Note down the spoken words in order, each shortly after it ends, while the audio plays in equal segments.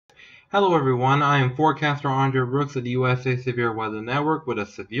Hello everyone, I am forecaster Andre Brooks of the USA Severe Weather Network with a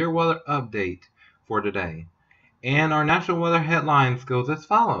severe weather update for today. And our national weather headlines goes as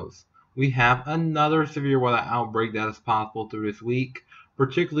follows. We have another severe weather outbreak that is possible through this week,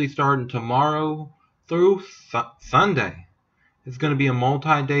 particularly starting tomorrow through Sunday. It's going to be a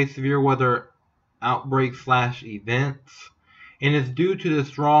multi-day severe weather outbreak / events, and it's due to the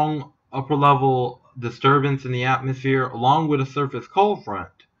strong upper level disturbance in the atmosphere along with a surface cold front.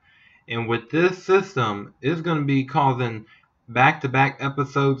 And with this system, it's going to be causing back-to-back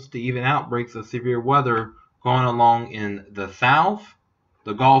episodes to even outbreaks of severe weather going along in the South,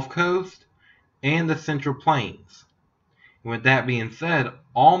 the Gulf Coast, and the Central Plains. And with that being said,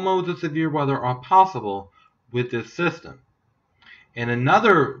 all modes of severe weather are possible with this system. And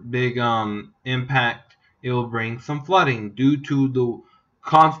another big impact, it will bring some flooding due to the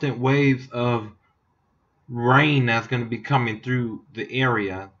constant waves of rain that's going to be coming through the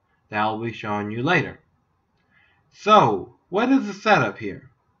area that I'll be showing you later. So, what is the setup here?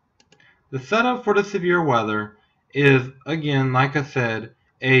 The setup for the severe weather is, again, like I said,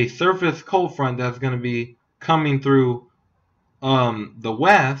 a surface cold front that's going to be coming through the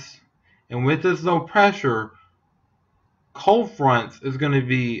west, and with this low pressure, cold fronts is going to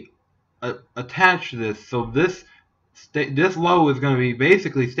be attached to this. So this low is going to be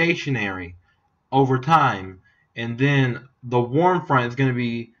basically stationary over time, and then the warm front is going to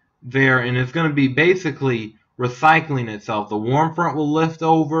be there, and it's going to be basically recycling itself. The warm front will lift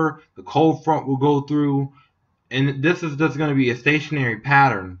over, the cold front will go through, and this is just going to be a stationary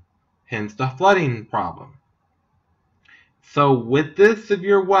pattern, hence the flooding problem. So with this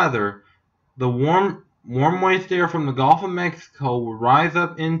severe weather, the warm moist air from the Gulf of Mexico will rise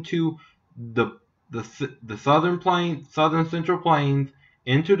up into the southern central plains,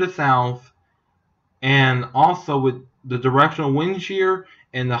 into the south, and also with the directional wind shear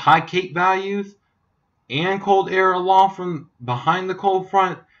and the high Cape values and cold air aloft from behind the cold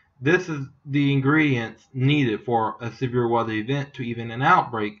front, this is the ingredients needed for a severe weather event to even an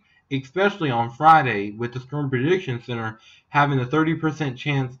outbreak, especially on Friday with the Storm Prediction Center having a 30%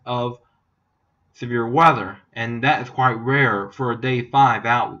 chance of severe weather, and that is quite rare for a day 5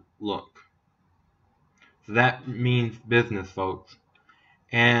 outlook. So that means business, folks.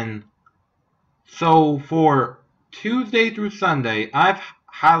 And so for Tuesday through Sunday, I've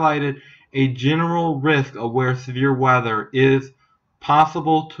highlighted a general risk of where severe weather is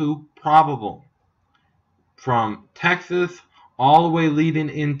possible to probable, from Texas all the way leading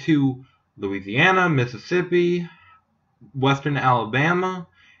into Louisiana, Mississippi, western Alabama,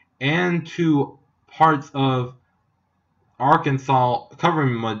 and to parts of Arkansas,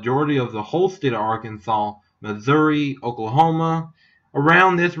 covering the majority of the whole state of Arkansas, Missouri, Oklahoma,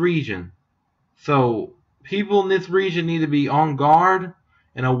 around this region. So people in this region need to be on guard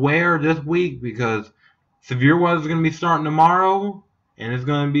and aware this week, because severe weather is going to be starting tomorrow, and it's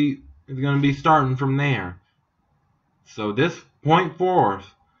going to be starting from there. So this point forth,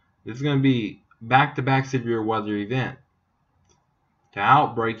 this is going to be back-to-back severe weather event to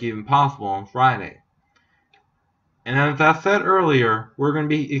outbreak even possible on Friday. And as I said earlier, we're going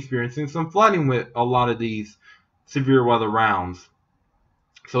to be experiencing some flooding with a lot of these severe weather rounds.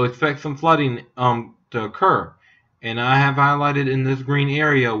 So expect some flooding to occur. And I have highlighted in this green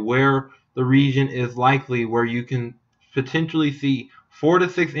area where the region is likely where you can potentially see 4 to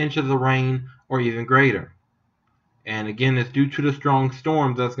 6 inches of rain or even greater. And again, it's due to the strong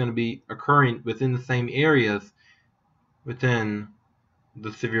storms that's going to be occurring within the same areas within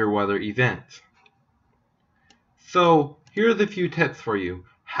the severe weather event. So here's a few tips for you.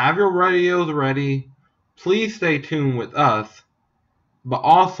 Have your radios ready. Please stay tuned with us, but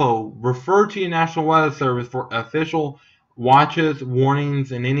also refer to your National Weather Service for official watches,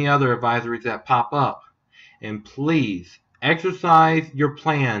 warnings, and any other advisories that pop up. And please exercise your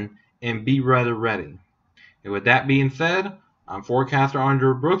plan and be weather ready. And with that being said, I'm forecaster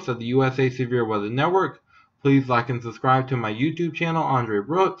Andre Brooks of the USA Severe Weather Network. Please like and subscribe to my YouTube channel, Andre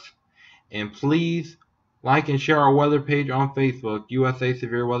Brooks. And please like and share our weather page on Facebook, USA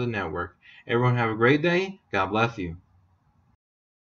Severe Weather Network. Everyone have a great day. God bless you.